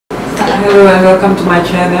Hello and welcome to my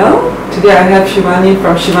channel. Today I have Shivani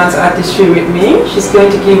from Shivans Artistry with me. She's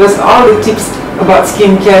going to give us all the tips about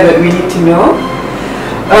skincare that we need to know.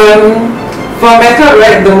 For makeup,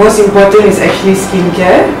 right, the most important is actually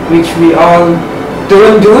skincare, which we all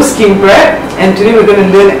don't do, skin prep. And today we're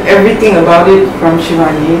going to learn everything about it from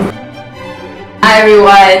Shivani. Hi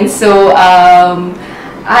everyone. So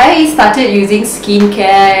I started using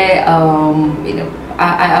skincare,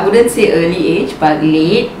 I wouldn't say early age, but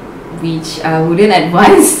late, which I wouldn't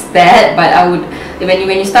advise that, but I would,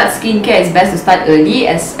 when you start skincare, it's best to start early,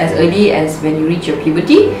 as early as when you reach your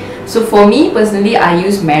puberty. So for me personally, I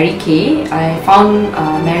use Mary Kay. I found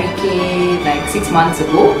Mary Kay like 6 months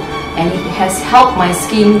ago, and it has helped my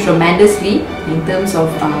skin tremendously in terms of,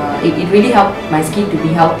 it really helped my skin to be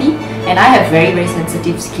healthy, and I have very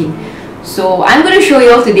sensitive skin. So I'm going to show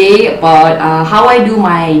you all today about how I do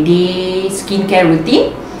my day skincare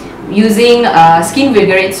routine using Skin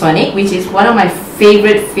Vigorate Sonic, which is one of my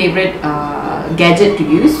favorite gadget to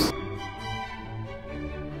use.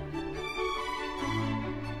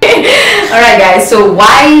 Alright guys, so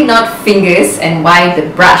why not fingers and why the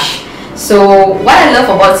brush? So what I love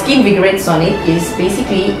about Skin Vigorate Sonic is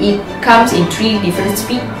basically it comes in 3 different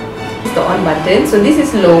speeds. It's the on button. So this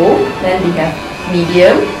is low, then we have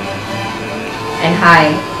medium and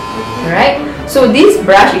high. Alright, so this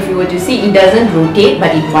brush, if you were to see, it doesn't rotate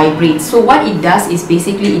but it vibrates. So what it does is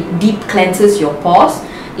basically it deep cleanses your pores,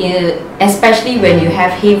 especially when you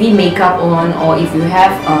have heavy makeup on, or if you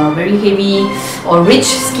have very heavy or rich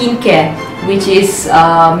skincare, which is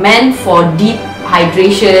meant for deep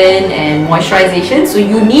hydration and moisturization. So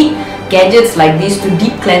you need gadgets like this to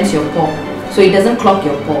deep cleanse your pore, so it doesn't clog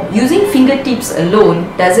your pore. Using fingertips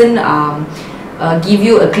alone doesn't give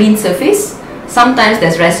you a clean surface. Sometimes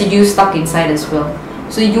there's residue stuck inside as well.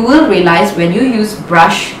 So you will realize when you use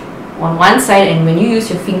brush on one side and when you use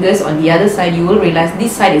your fingers on the other side, you will realize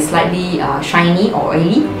this side is slightly shiny or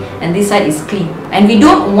oily and this side is clean. And we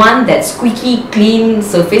don't want that squeaky clean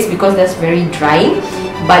surface because that's very drying.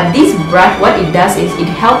 But this brush, what it does is it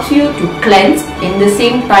helps you to cleanse, in the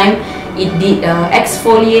same time it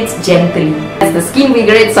exfoliates gently. That's the Skin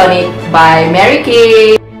Vigorate Sonic by Mary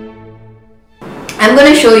Kay. I'm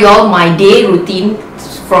going to show you all my day routine,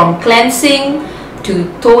 from cleansing to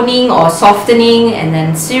toning or softening, and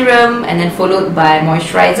then serum, and then followed by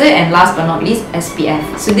moisturizer, and last but not least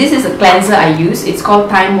SPF. So this is a cleanser I use. It's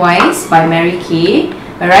called Time Wise by Mary Kay.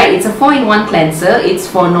 Alright, it's a 4-in-1 cleanser. It's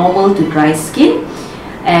for normal to dry skin,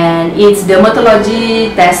 and it's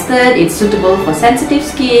dermatology tested. It's suitable for sensitive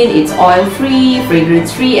skin. It's oil free,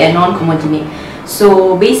 fragrance free, and non-comedogenic.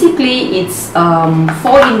 So basically it's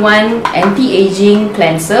 4-in-1 anti-aging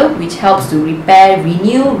cleanser, which helps to repair,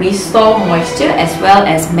 renew, restore moisture, as well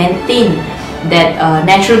as maintain that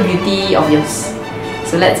natural beauty of yours.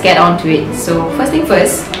 So let's get on to it. So first thing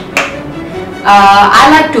first,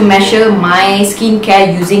 I like to measure my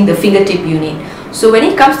skincare using the fingertip unit. So when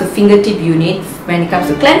it comes to fingertip unit, when it comes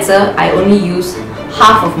to cleanser, I only use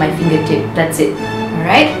half of my fingertip. That's it.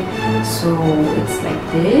 Alright, so it's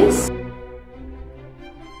like this.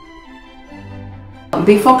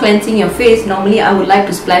 Before cleansing your face, normally I would like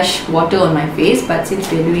to splash water on my face, but since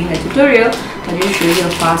we are doing a tutorial, I'll just show you a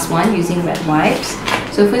fast one using wet wipes.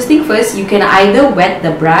 So first thing first, you can either wet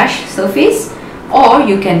the brush surface or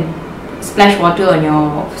you can splash water on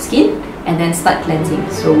your skin and then start cleansing.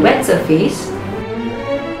 So wet surface,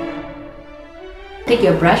 take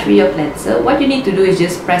your brush with your cleanser. What you need to do is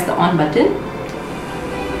just press the on button,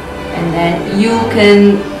 and then you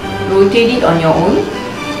can rotate it on your own,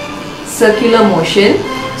 circular motion.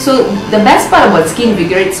 So the best part about Skin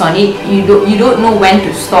Vigorate Sonic, you don't know when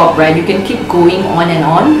to stop, right? You can keep going on and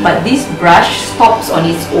on, but this brush stops on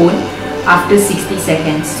its own after 60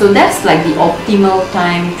 seconds. So that's like the optimal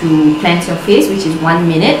time to cleanse your face, which is 1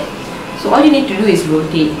 minute. So all you need to do is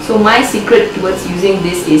rotate. So my secret towards using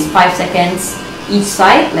this is 5 seconds each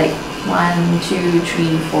side, like 1, 2,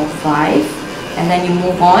 3, 4, 5, and then you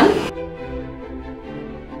move on.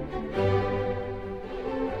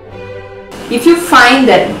 If you find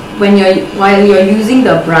that while you're using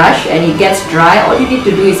the brush and it gets dry, all you need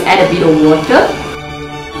to do is add a bit of water.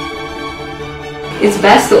 It's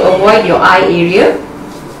best to avoid your eye area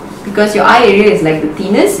because your eye area is like the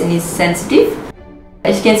thinnest and is sensitive.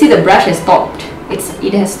 As you can see, the brush has stopped.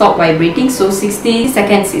 It has stopped vibrating, so 60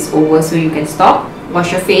 seconds is over, so you can stop.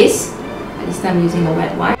 Wash your face. This time using a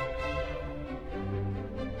wet wipe.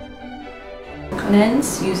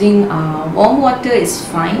 Cleanse using warm water is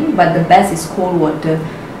fine, but the best is cold water.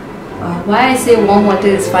 Why I say warm water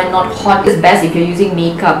is fine, not hot, is best if you're using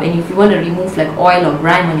makeup and if you want to remove like oil or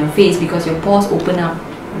grime on your face because your pores open up,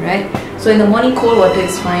 right? So in the morning, cold water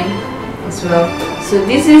is fine. as well. So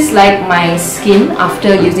this is like my skin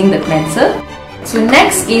after using the cleanser. So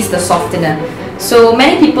next is the softener. So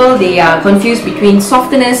many people, they are confused between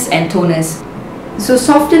softeners and toners. So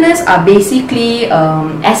softeners are basically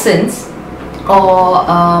essence or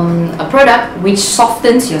a product which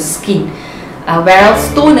softens your skin, whereas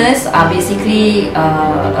toners are basically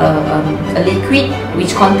a liquid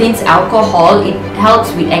which contains alcohol. It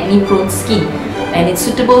helps with acne prone skin, and it's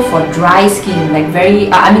suitable for dry skin, like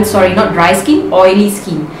not dry skin, oily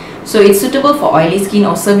skin. So it's suitable for oily skin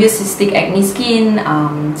or severe cystic acne skin,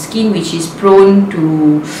 skin which is prone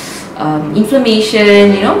to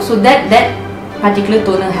inflammation, you know. So that particular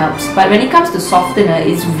toner helps. But when it comes to softener,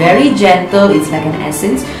 it's very gentle. It's like an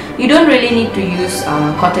essence. You don't really need to use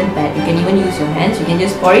cotton pad. You can even use your hands. You can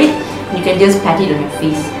just pour it, you can just pat it on your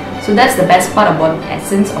face. So that's the best part about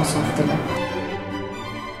essence or softener.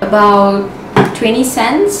 About 20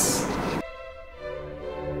 cents.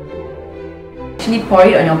 Actually pour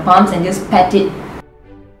it on your palms and just pat it.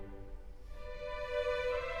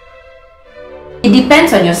 It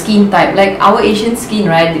depends on your skin type. Like our Asian skin,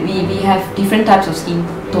 right, we have different types of skin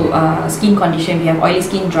condition. We have oily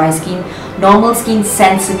skin, dry skin, normal skin,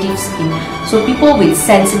 sensitive skin. So people with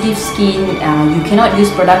sensitive skin, you cannot use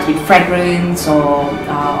products with fragrance or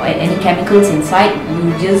any chemicals inside.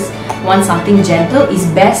 You just want something gentle. It's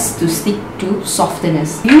best to stick to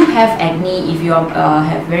softeners. If you have acne, if you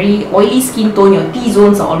have very oily skin tone, your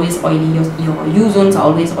T-zones are always oily, your U-zones are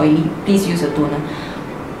always oily, please use a toner.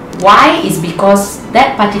 Why? Is because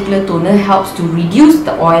that particular toner helps to reduce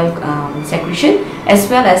the oil secretion, as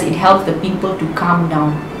well as it helps the pimple to calm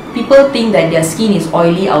down. People think that their skin is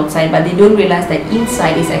oily outside, but they don't realize that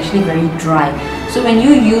inside is actually very dry. So when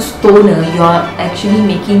you use toner, you are actually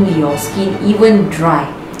making your skin even dry,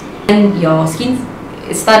 and your skin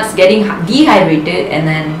starts getting dehydrated, and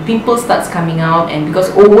then pimples starts coming out, and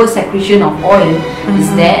because over secretion of oil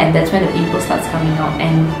is there, and that's when the pimple starts coming out.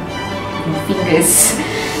 And your fingers,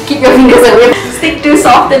 keep your fingers away. Stick to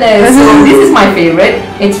softeners. So this is my favorite.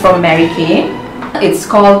 It's from Mary Kay. It's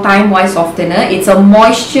called Time Wise Softener. It's a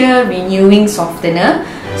moisture renewing softener.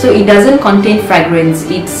 So it doesn't contain fragrance.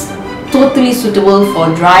 It's totally suitable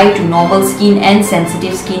for dry to normal skin and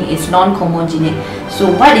sensitive skin. It's non-comedogenic.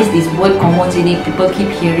 So what is this word comedogenic? People keep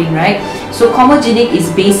hearing, right? So comedogenic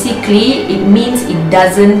is basically, it means it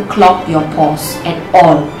doesn't clog your pores at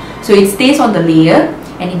all. So it stays on the layer,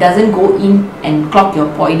 and it doesn't go in and clog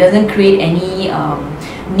your pore. It doesn't create any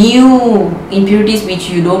new impurities which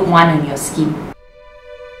you don't want on your skin.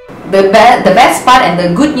 The best part and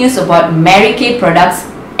the good news about Mary Kay products,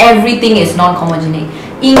 everything is non-comedogenic,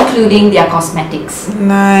 including their cosmetics.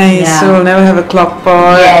 Nice. Yeah. So we'll never have a clogged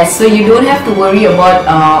pore. Yes, so you don't have to worry about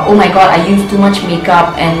oh my god, I use too much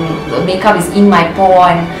makeup and the makeup is in my pore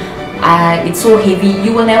and it's so heavy.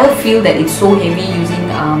 You will never feel that it's so heavy using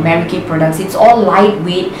Mary Kay products. It's all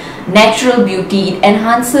lightweight, natural beauty. It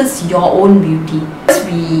enhances your own beauty. First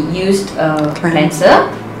we used a cleanser,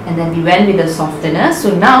 and then we went with a softener.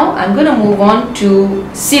 So now I'm going to move on to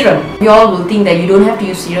serum. You all will think that you don't have to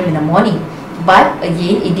use serum in the morning, but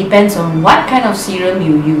again, it depends on what kind of serum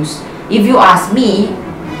you use. If you ask me,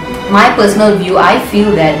 my personal view, I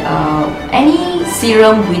feel that any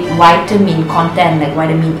serum with vitamin content like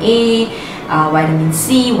vitamin A, vitamin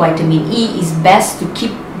C, vitamin E is best to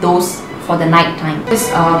keep those for the night time. Because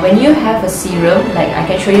when you have a serum, like I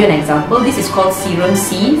can show you an example. This is called Serum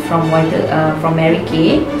C from Mary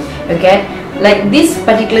Kay. Okay, like this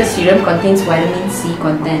particular serum contains vitamin C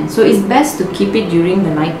content, so it's best to keep it during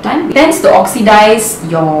the night time. It tends to oxidize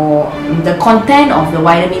the content of the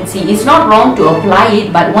vitamin C. It's not wrong to apply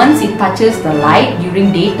it, but once it touches the light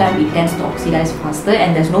during daytime, it tends to oxidize faster,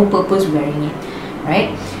 and there's no purpose wearing it,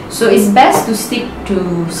 right? So it's best to stick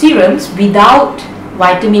to serums without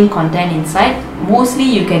vitamin content inside. Mostly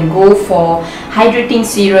you can go for hydrating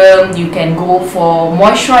serum, you can go for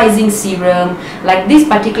moisturizing serum. Like this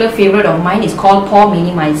particular favorite of mine is called Pore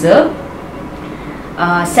Minimizer.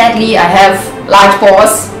 Sadly, I have large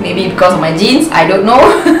pores, maybe because of my genes, I don't know.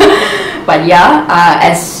 But yeah,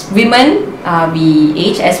 as women, as we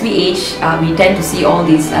age, we tend to see all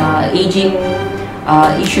these aging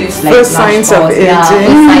issues like first large signs pores, of aging.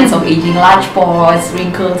 first signs of aging, large pores,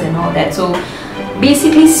 wrinkles and all that. So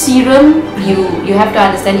basically serum, you have to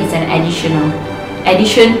understand, it's an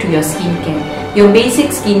addition to your skincare. Your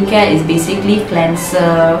basic skincare is basically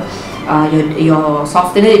cleanser, your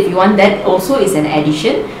softener if you want, that also is an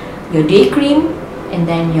addition, your day cream, and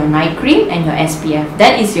then your night cream and your SPF.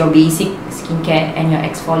 That is your basic skincare and your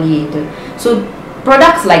exfoliator. So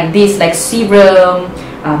products like this, like serum,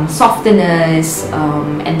 softeners,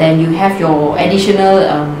 and then you have your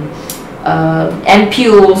additional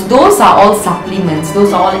ampules, those are all supplements,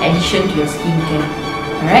 those are all addition to your skincare.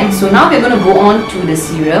 Alright, so now we're going to go on to the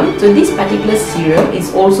serum. So this particular serum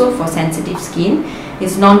is also for sensitive skin.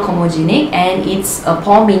 It's non-comedogenic and it's a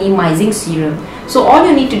pore minimizing serum. So all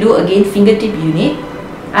you need to do, again, fingertip unit.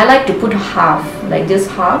 I like to put half, like just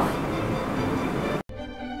half.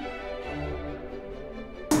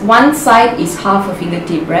 One side is half a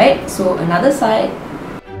fingertip, right? So another side.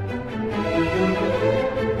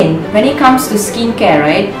 When it comes to skincare,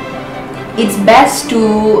 right, it's best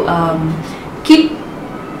to keep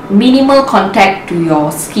minimal contact to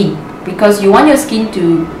your skin, because you want your skin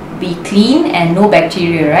to be clean and no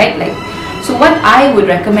bacteria, right? Like, so what I would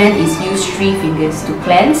recommend is use 3 fingers to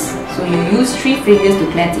cleanse. So you use 3 fingers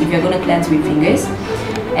to cleanse if you're going to cleanse with fingers.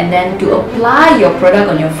 And then to apply your product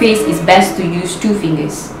on your face, it's best to use 2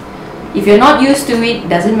 fingers. If you're not used to it,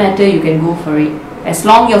 doesn't matter, you can go for it, as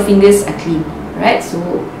long your fingers are clean, right? So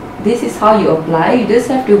this is how you apply. You just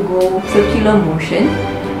have to go circular motion,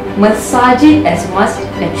 massage it as much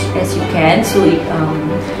as you can so it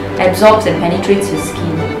absorbs and penetrates your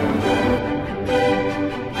skin.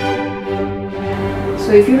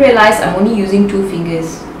 So if you realize I'm only using 2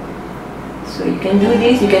 fingers, so you can do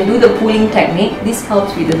this, you can do the pulling technique. This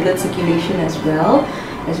helps with the blood circulation as well.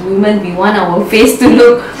 As women, we want our face to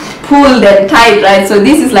look pulled and tight, right? So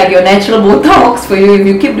this is like your natural Botox for you. If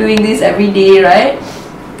you keep doing this every day, right,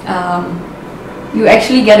 you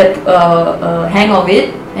actually get a hang of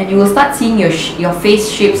it, and you will start seeing your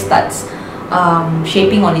face shape starts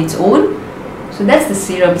shaping on its own. So that's the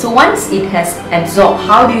serum. So once it has absorbed,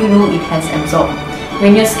 how do you know it has absorbed?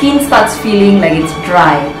 When your skin starts feeling like it's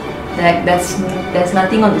dry, like there's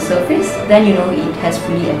nothing on the surface, then you know it has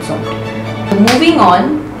fully absorbed. So moving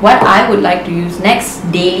on, what I would like to use next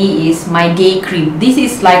daily is my day cream. This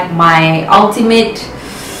is like my ultimate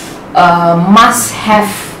must have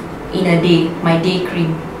in a day, my day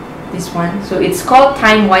cream. This one, so it's called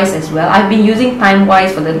Time Wise as well. I've been using Time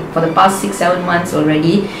Wise for the past 6-7 months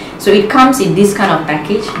already. So it comes in this kind of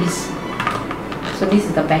package. So this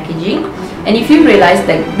is the packaging, and if you realize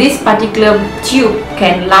that this particular tube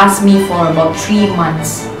can last me for about 3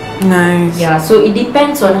 months. Nice. Yeah, so it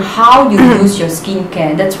depends on how you use your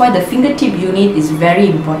skincare. That's why the fingertip unit is very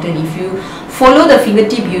important. If you follow the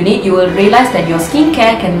fingertip unit, you will realize that your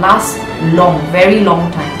skincare can last long, very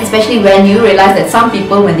long time. Especially when you realize that some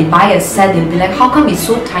people, when they buy a set, they'll be like, how come it's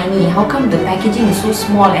so tiny? How come the packaging is so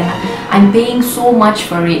small and I'm paying so much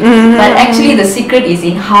for it? But actually the secret is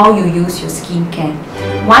in how you use your skincare.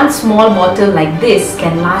 One small bottle like this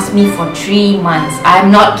can last me for 3 months.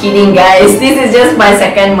 I'm not kidding, guys. This is just my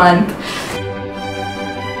 2nd month.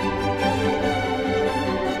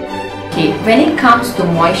 Okay, when it comes to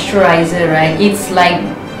moisturizer, right, it's like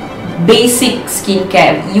basic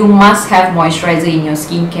skincare. You must have moisturizer in your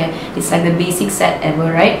skincare. It's like the basic set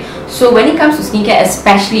ever, right? So when it comes to skincare,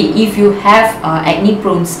 especially if you have acne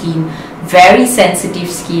prone skin, very sensitive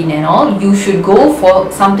skin and all, you should go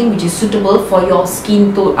for something which is suitable for your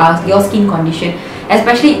skin to your skin condition.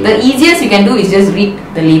 Especially the easiest you can do is just read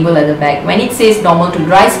the label at the back. When it says normal to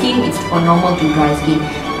dry skin, it's for normal to dry skin.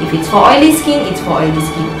 If it's for oily skin, it's for oily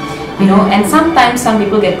skin. You know, and sometimes some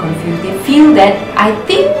people get confused. They feel that I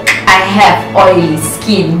think I have oily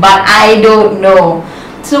skin, but I don't know.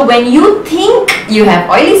 So when you think you have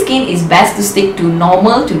oily skin, it's best to stick to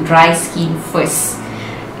normal to dry skin first,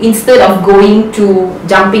 instead of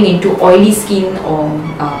jumping into oily skin or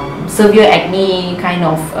severe acne kind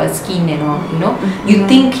of skin and all. You know, you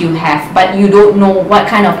think you have, but you don't know what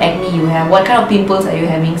kind of acne you have, what kind of pimples are you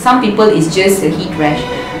having. Some people it's just a heat rash.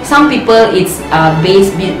 Some people it's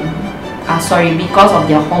because of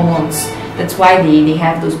their hormones. That's why they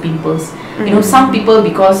have those pimples. You know, some people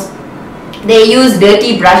because they use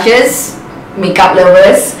dirty brushes, makeup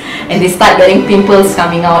lovers, and they start getting pimples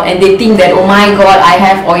coming out, and they think that, oh my god, I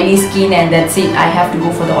have oily skin and that's it, I have to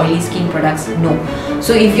go for the oily skin products. No.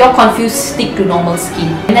 So if you're confused, stick to normal skin.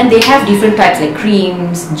 And then they have different types like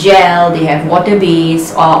creams, gel, they have water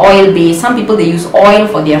based or oil based. Some people they use oil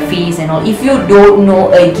for their face and all. If you don't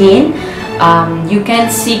know, again, you can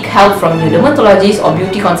seek help from your dermatologist or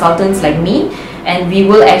beauty consultants like me, and we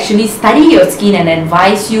will actually study your skin and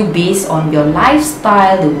advise you based on your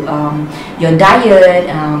lifestyle, your diet,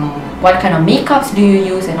 what kind of makeups do you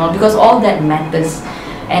use and all, because all that matters.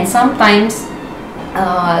 And sometimes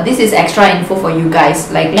this is extra info for you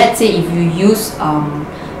guys. Like, let's say if you use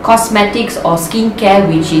cosmetics or skincare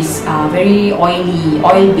which is very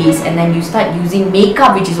oil based, and then you start using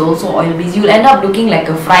makeup which is also oil based, you'll end up looking like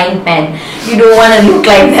a frying pan. You don't want to look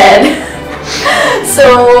like that.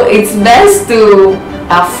 So it's best to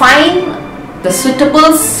find the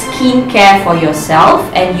suitable skincare for yourself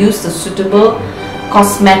and use the suitable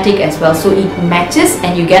cosmetic as well, so it matches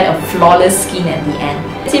and you get a flawless skin at the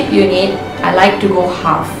end. Tip you need, I like to go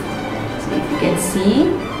half. So if you can see,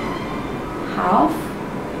 half,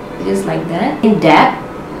 just like that. In depth,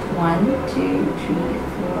 1, 2, 3,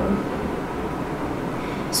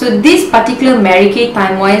 4. So this particular Mary Kay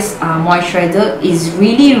Time Wise moisturizer is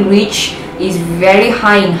really rich, is very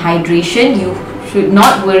high in hydration. You should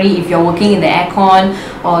not worry if you're working in the aircon,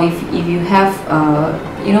 or if you have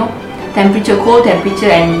you know, cold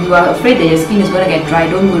temperature and you are afraid that your skin is going to get dry.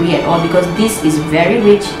 Don't worry at all, because this is very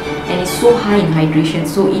rich and it's so high in hydration,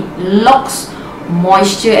 so it locks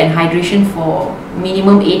moisture and hydration for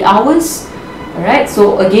minimum 8 hours. Alright,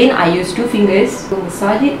 so again I use 2 fingers to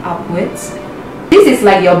massage it upwards. This is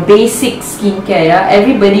like your basic skincare, yeah?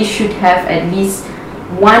 Everybody should have at least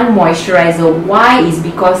one moisturizer. Why? Is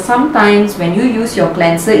because sometimes when you use your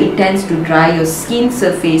cleanser, it tends to dry your skin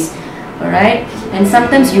surface, alright, and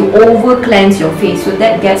sometimes you over cleanse your face, so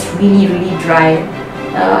that gets really dry.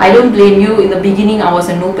 I don't blame you. In the beginning I was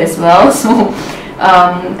a noob as well, so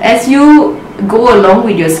as you go along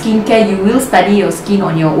with your skincare, you will study your skin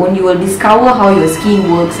on your own, you will discover how your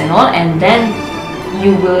skin works and all, and then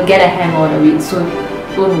you will get a hang out of it, so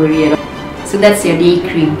don't worry at all. So that's your day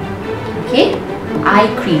cream. Okay,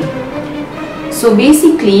 eye cream. So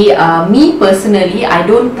basically me personally, I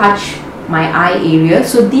don't touch my eye area,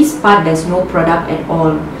 so this part there's no product at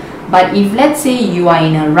all. But if let's say you are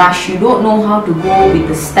in a rush, you don't know how to go with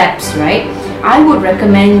the steps, right, I would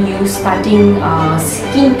recommend you starting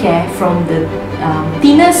skincare from the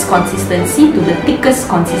thinnest consistency to the thickest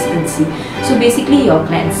consistency. So basically your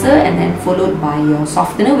cleanser, and then followed by your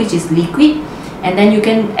softener, which is liquid, and then you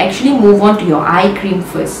can actually move on to your eye cream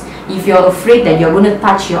first if you're afraid that you're going to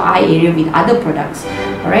touch your eye area with other products.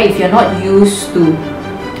 Alright, if you're not used to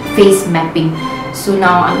face mapping. So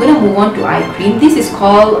now I'm going to move on to eye cream. This is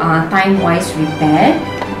called Time Wise Repair.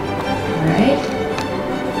 Alright,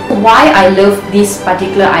 why I love this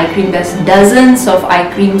particular eye cream, there's dozens of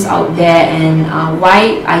eye creams out there, and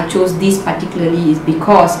why I chose this particularly is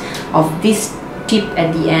because of this tip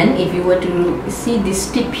at the end. If you were to see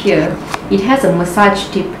this tip here, it has a massage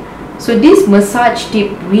tip. So this massage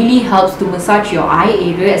tip really helps to massage your eye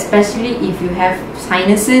area, especially if you have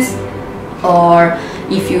sinuses, or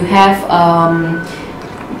if you have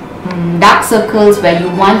dark circles where you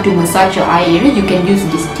want to massage your eye area, you can use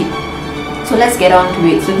this tip. So let's get on to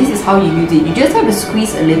it. So this is how you use it. You just have to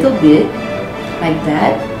squeeze a little bit like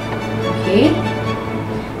that, okay,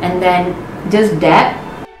 and then just dab.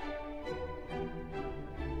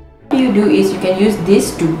 What you do is you can use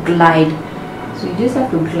this to glide. So you just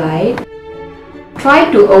have to glide.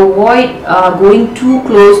 Try to avoid going too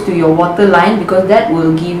close to your waterline, because that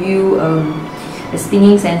will give you a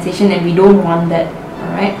stinging sensation, and we don't want that.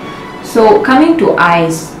 Alright, so coming to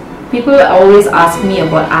eyes, people always ask me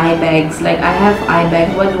about eye bags. Like, I have eye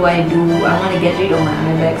bags, what do? I want to get rid of my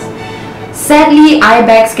eye bags. Sadly, eye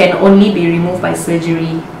bags can only be removed by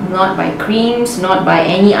surgery, not by creams, not by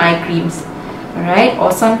any eye creams. Alright,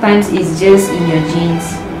 or sometimes it's just in your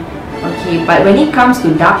genes. Okay, but when it comes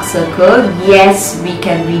to dark circle, yes, we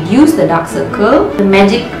can reduce the dark circle. The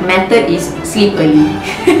magic method is sleep early.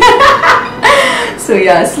 So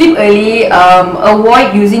yeah, sleep early.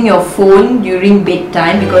 Avoid using your phone during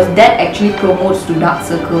bedtime, because that actually promotes to dark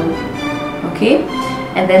circle. Okay,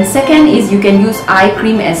 and then second is you can use eye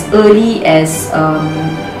cream as early as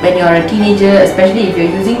when you're a teenager, especially if you're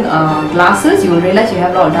using glasses, you will realize you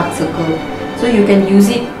have a lot of dark circle. So you can use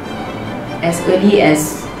it as early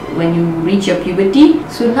as when you reach your puberty.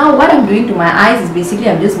 So now what I'm doing to my eyes is basically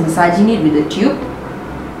I'm just massaging it with a tube.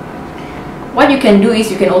 What you can do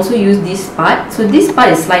is you can also use this part. So this part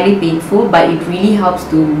is slightly painful, but it really helps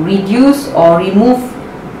to reduce or remove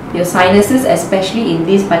your sinuses, especially in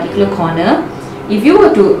this particular corner. If you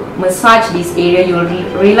were to massage this area, you'll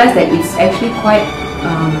realize that it's actually quite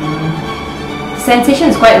sensation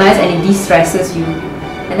is quite nice, and it de-stresses you.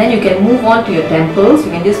 And then you can move on to your temples.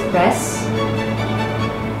 You can just press,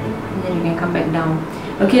 and then you can come back down.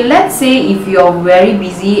 Okay, let's say if you're very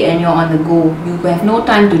busy and you're on the go, you have no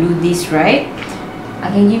time to do this, right?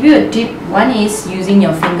 I can give you a tip. One is using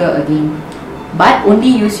your finger again, but only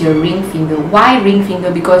use your ring finger. Why ring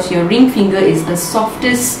finger? Because your ring finger is the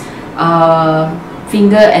softest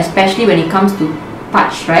finger, especially when it comes to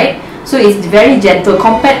touch, right? So it's very gentle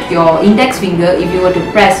compared to your index finger. If you were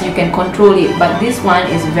to press, you can control it, but this one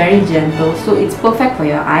is very gentle, so it's perfect for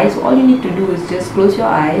your eyes. All you need to do is just close your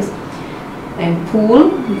eyes and pull.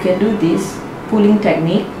 You can do this pulling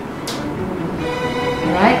technique,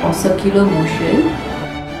 right, or circular motion.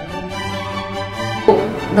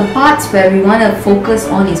 the parts where we want to focus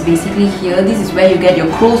on is basically here. This is where you get your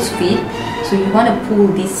crow's feet. So you want to pull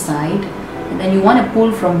this side, and then you want to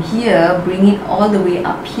pull from here, bring it all the way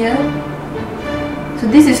up here. So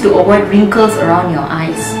this is to avoid wrinkles around your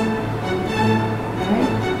eyes. Alright,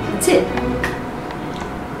 that's it.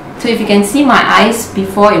 So if you can see my eyes,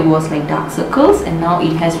 before it was like dark circles and now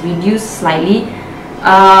it has reduced slightly.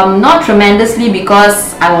 Not tremendously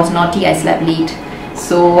because I was naughty, I slept late.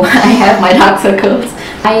 So I have my dark circles.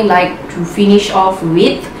 I like to finish off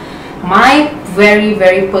with my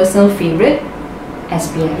very personal favorite,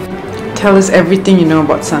 SPF. Tell us everything you know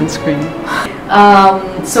about sunscreen.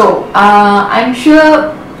 I'm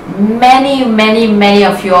sure many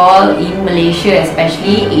of you all in Malaysia,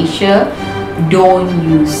 especially Asia, don't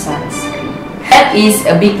use sunscreen. That is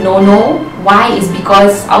a big no-no. Why? Is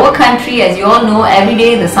because our country, as you all know, every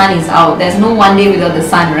day the sun is out. There's no one day without the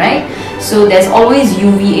sun, right? So there's always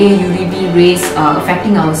UVA, UVB rays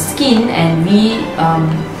affecting our skin, and we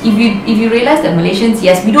if you realize that Malaysians,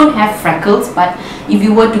 yes, we don't have freckles, but if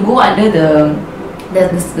you were to go under the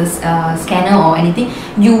scanner or anything,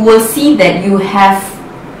 you will see that you have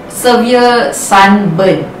severe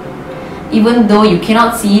sunburn. Even though you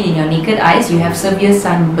cannot see it in your naked eyes, you have severe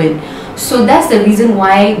sunburn. So that's the reason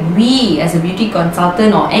why we as a beauty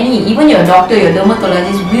consultant, or even your doctor, your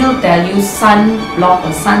dermatologist, will tell you sunblock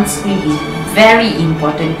or sunscreen is very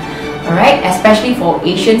important. Alright, especially for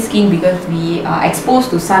Asian skin, because we are exposed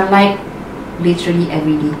to sunlight literally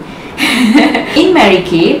every day. In Mary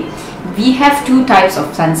Kay, we have two types of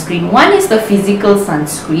sunscreen. One is the physical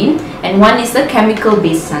sunscreen and one is the chemical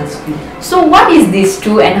based sunscreen. So what is these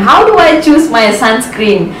two and how do I choose my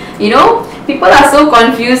sunscreen? You know, people are so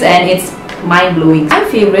confused and it's mind-blowing. My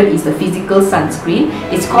favorite is the physical sunscreen.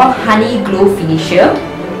 It's called Honey Glow Finisher.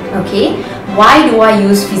 Okay, why do I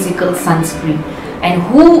use physical sunscreen? And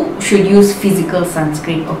who should use physical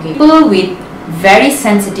sunscreen? Okay, people with very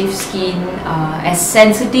sensitive skin, as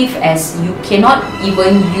sensitive as you cannot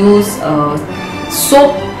even use a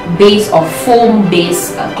soap based or foam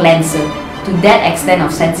based cleanser. To that extent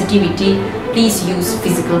of sensitivity, please use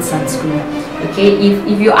physical sunscreen. Okay,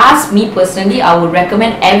 if you ask me personally, I would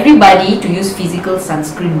recommend everybody to use physical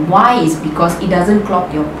sunscreen. Why? Is because it doesn't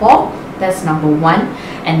clog your pore. That's number one.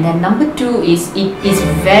 And then number two is it is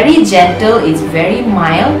very gentle, it's very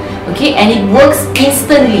mild, okay, and it works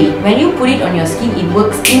instantly. When you put it on your skin, it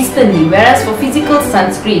works instantly. Whereas for physical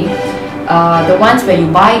sunscreen, the ones where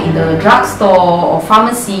you buy in the drugstore or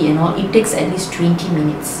pharmacy and all, it takes at least 20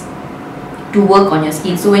 minutes to work on your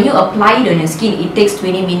skin. So when you apply it on your skin, it takes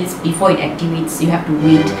 20 minutes before it activates. You have to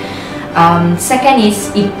wait. Second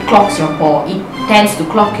is it clogs your pore. It tends to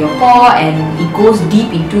clog your pore and it goes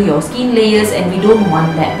deep into your skin layers, and we don't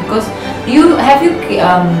want that. Because have you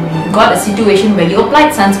got a situation where you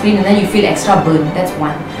applied sunscreen and then you feel extra burn? That's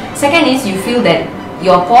one. Second is you feel that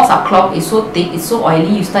your pores are clogged, it's so thick, it's so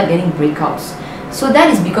oily, you start getting breakouts. So that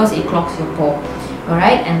is because it clogs your pore.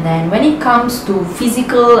 Alright, and then when it comes to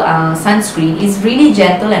physical sunscreen, it's really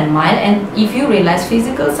gentle and mild. And if you realize,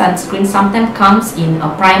 physical sunscreen sometimes comes in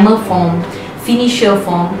a primer form, finisher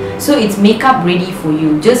form, so it's makeup ready for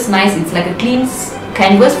you, just nice. It's like a clean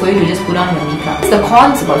canvas for you to just put on your makeup. The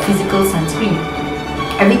cons about physical sunscreen,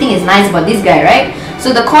 everything is nice about this guy, right?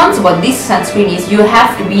 So the cons about this sunscreen is you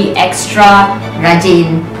have to be extra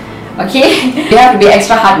rajin. Okay, you have to be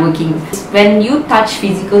extra hardworking. When you touch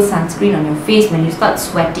physical sunscreen on your face, when you start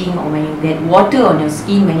sweating or when you get water on your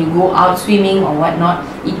skin, when you go out swimming or whatnot,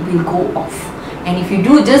 it will go off. And if you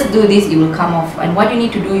just do this, it will come off. And what you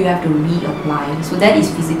need to do, you have to reapply. So that is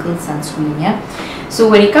physical sunscreen, yeah. So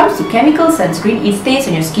when it comes to chemical sunscreen, it stays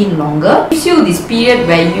on your skin longer. It gives you this period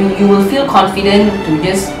where you will feel confident to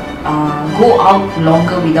just go out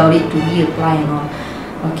longer without it to reapply and all.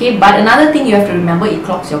 Okay, but another thing you have to remember, it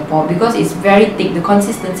clogs your pore because it's very thick. The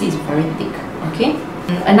consistency is very thick. Okay,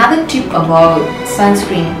 another tip about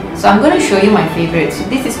sunscreen. So I'm going to show you my favorite. So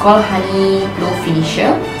this is called Honey Glow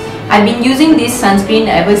Finisher. I've been using this sunscreen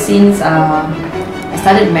ever since I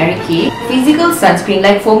started Mary Kay. Physical sunscreen,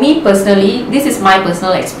 like for me personally, this is my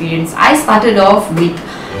personal experience. I started off with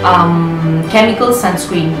chemical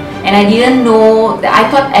sunscreen, and I didn't know that.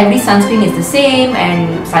 I thought every sunscreen is the same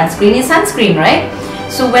and sunscreen is sunscreen, right?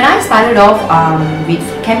 So when I started off with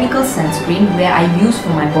chemical sunscreen, where I use for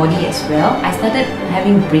my body as well, I started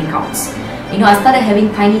having breakouts. You know, I started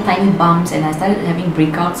having tiny bumps and I started having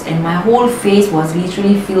breakouts, and my whole face was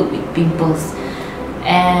literally filled with pimples.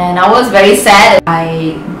 And I was very sad.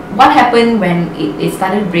 What happened when it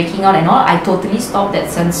started breaking out and all, I totally stopped that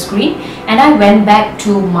sunscreen and I went back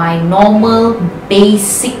to my normal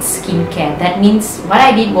basic skincare. That means what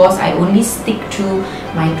I did was I only stick to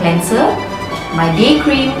my cleanser, my day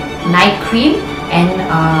cream, night cream, and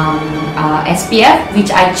SPF,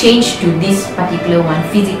 which I changed to this particular one,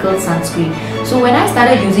 physical sunscreen. So when I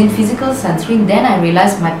started using physical sunscreen, then I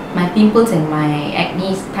realized my pimples and my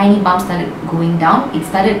acne, tiny bumps started going down.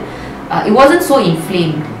 It wasn't so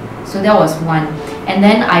inflamed. So that was one. And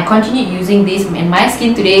then I continued using this, and my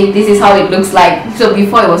skin today, this is how it looks like. So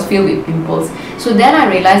before, it was filled with pimples. So then I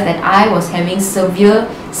realized that I was having severe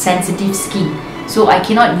sensitive skin. So I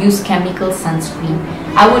cannot use chemical sunscreen.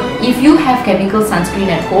 If you have chemical sunscreen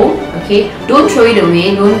at home, okay, don't throw it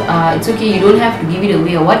away. It's okay, you don't have to give it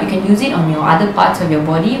away or what. You can use it on your other parts of your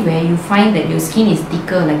body where you find that your skin is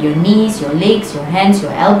thicker, like your knees, your legs, your hands,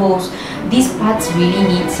 your elbows. These parts really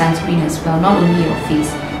need sunscreen as well, not only your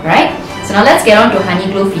face, right? So now let's get on to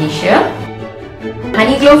Honey Glow Finisher.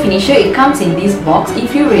 Honey Glow Finisher, it comes in this box.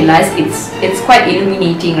 If you realize, it's quite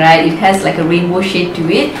illuminating, right? It has like a rainbow shade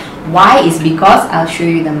to it. Why is because I'll show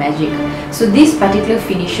you the magic. So this particular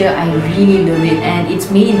finisher, I really love it, and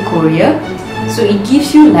it's made in Korea. So it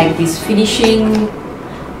gives you like this finishing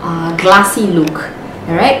glassy look.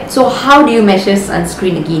 Alright, so how do you measure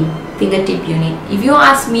sunscreen again? Fingertip unit. If you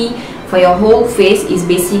ask me, for your whole face is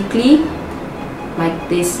basically like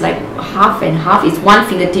this, like half and half. It's one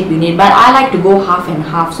fingertip unit, but I like to go half and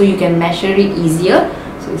half so you can measure it easier.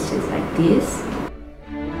 So it's just like this.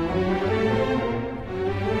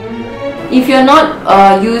 If you're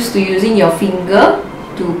not used to using your finger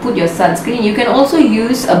to put your sunscreen, you can also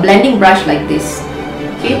use a blending brush like this,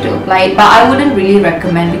 okay, to apply it. But I wouldn't really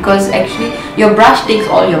recommend, because actually your brush takes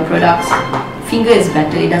all your products. Finger is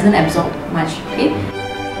better, it doesn't absorb much, okay.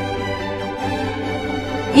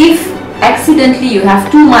 If accidentally you have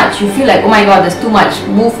too much, you feel like, oh my god, there's too much,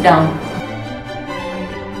 move down.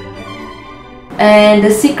 And the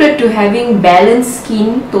secret to having balanced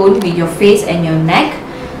skin tone with your face and your neck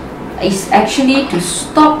is actually to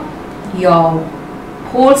stop your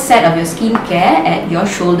whole set of your skincare at your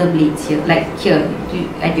shoulder blades here, like here,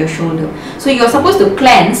 at your shoulder. So you're supposed to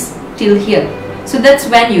cleanse till here. So that's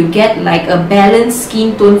when you get like a balanced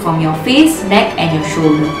skin tone from your face, neck and your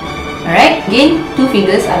shoulder. Alright, again, 2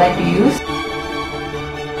 fingers I like to use.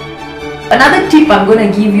 Another tip I'm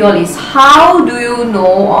going to give you all is, how do you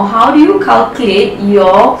know, or how do you calculate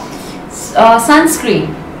your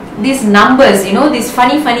sunscreen? These numbers, you know, these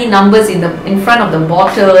funny numbers in front of the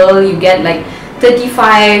bottle. You get like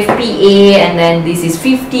 35 PA and then this is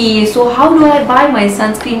 50. So how do I buy my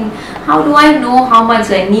sunscreen? How do I know how much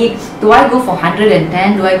I need? Do I go for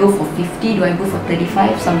 110? Do I go for 50? Do I go for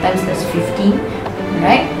 35? Sometimes there's 15.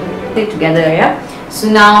 Right? Take together, yeah. So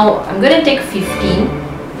now I'm going to take 15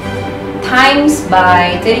 times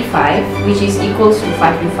by 35, which is equals to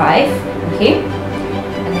 525. Okay,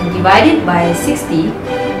 and then divide it by 60.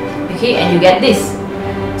 Okay, and you get this.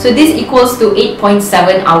 So this equals to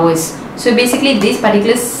 8.7 hours. So basically this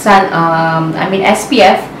particular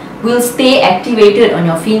SPF will stay activated on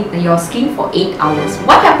your skin for 8 hours.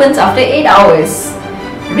 What happens after 8 hours?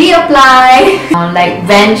 Reapply. Like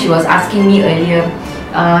Van, she was asking me earlier,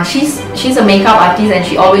 she's a makeup artist and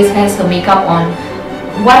she always has her makeup on.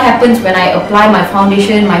 What happens when I apply my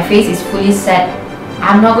foundation, my face is fully set,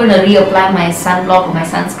 I'm not going to reapply my sunblock or my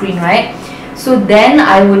sunscreen, right? So then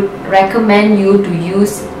I would recommend you to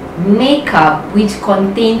use makeup which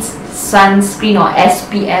contains sunscreen or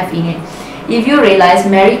SPF in it. If you realize,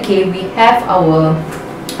 Mary Kay, we have our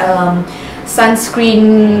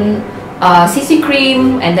sunscreen CC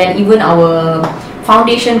cream, and then even our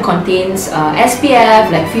foundation contains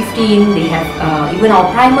SPF like 15. They have even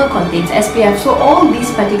our primer contains SPF. So all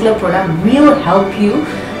these particular products will help you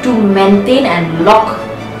to maintain and lock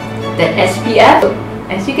that SPF.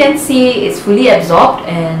 As you can see, it's fully absorbed,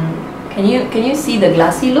 and can you see the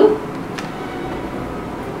glassy look?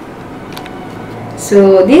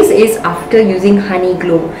 So this is after using Honey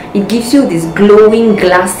Glow. It gives you this glowing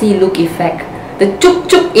glassy look effect. The chuk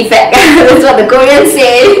chuk effect. That's what the Koreans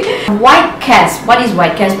say. White cast. What is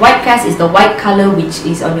white cast? White cast is the white color which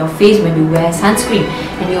is on your face when you wear sunscreen.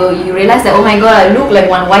 And you realize that, oh my god, I look like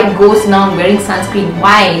one white ghost now, I'm wearing sunscreen.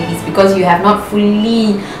 Why? It's because you have not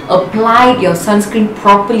fully applied your sunscreen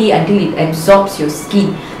properly until it absorbs your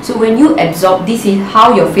skin. So when you absorb, this is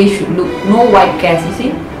how your face should look. No white cast, you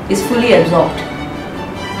see? It's fully absorbed.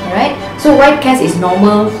 Alright? So white cast is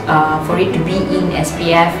normal for it to be in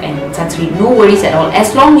SPF and sunscreen. No worries at all.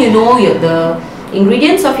 As long you know the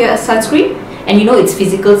ingredients of your sunscreen and you know it's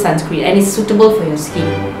physical sunscreen and it's suitable for your skin.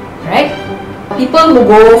 Right? People who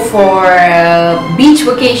go for beach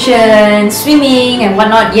vacation, swimming and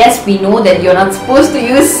whatnot, yes, we know that you're not supposed to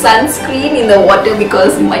use sunscreen in the water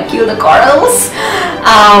because you might kill the corals.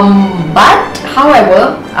 But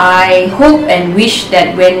however, I hope and wish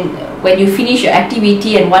that when when you finish your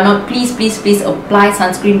activity and whatnot, please apply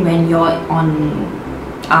sunscreen when you're on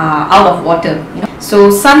out of water, you know. So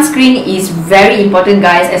sunscreen is very important,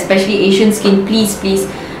 guys, especially Asian skin. Please,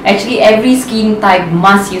 actually every skin type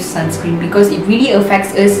must use sunscreen because it really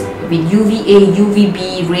affects us with UVA,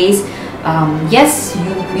 UVB rays. Yes,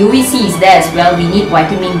 UVC is there as well. We need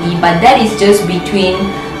vitamin D, but that is just between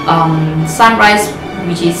sunrise,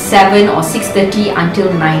 which is 7 or 6:30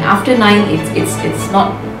 until 9. After 9, it's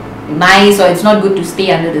not nice, or it's not good to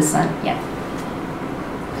stay under the sun. Yeah.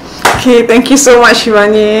 Okay, thank you so much,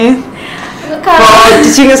 Shivani, for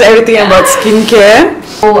teaching us everything about skincare.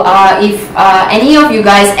 So if any of you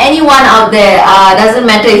guys, anyone out there, doesn't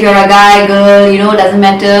matter if you're a guy, girl, you know, doesn't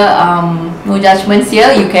matter, no judgments here.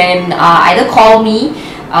 You can either call me,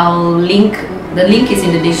 the link is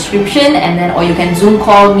in the description, and then, or you can Zoom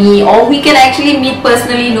call me, or we can actually meet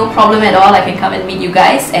personally, no problem at all. I can come and meet you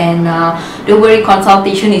guys, and don't worry,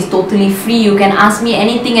 consultation is totally free. You can ask me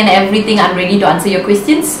anything and everything. I'm ready to answer your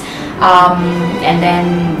questions. And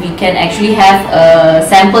then we can actually have a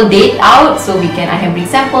sample date out, so I can bring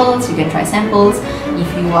samples, you can try samples. If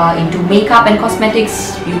you are into makeup and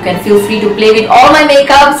cosmetics, you can feel free to play with all my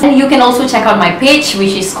makeups. And you can also check out my page,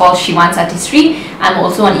 which is called Shivans Artistry. I'm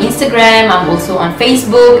also on Instagram, I'm also on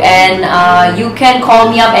Facebook, and you can call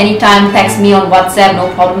me up anytime, text me on WhatsApp, no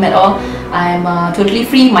problem at all. I'm totally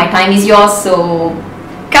free, my time is yours, so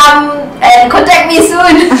come and contact me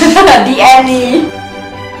soon. DM me.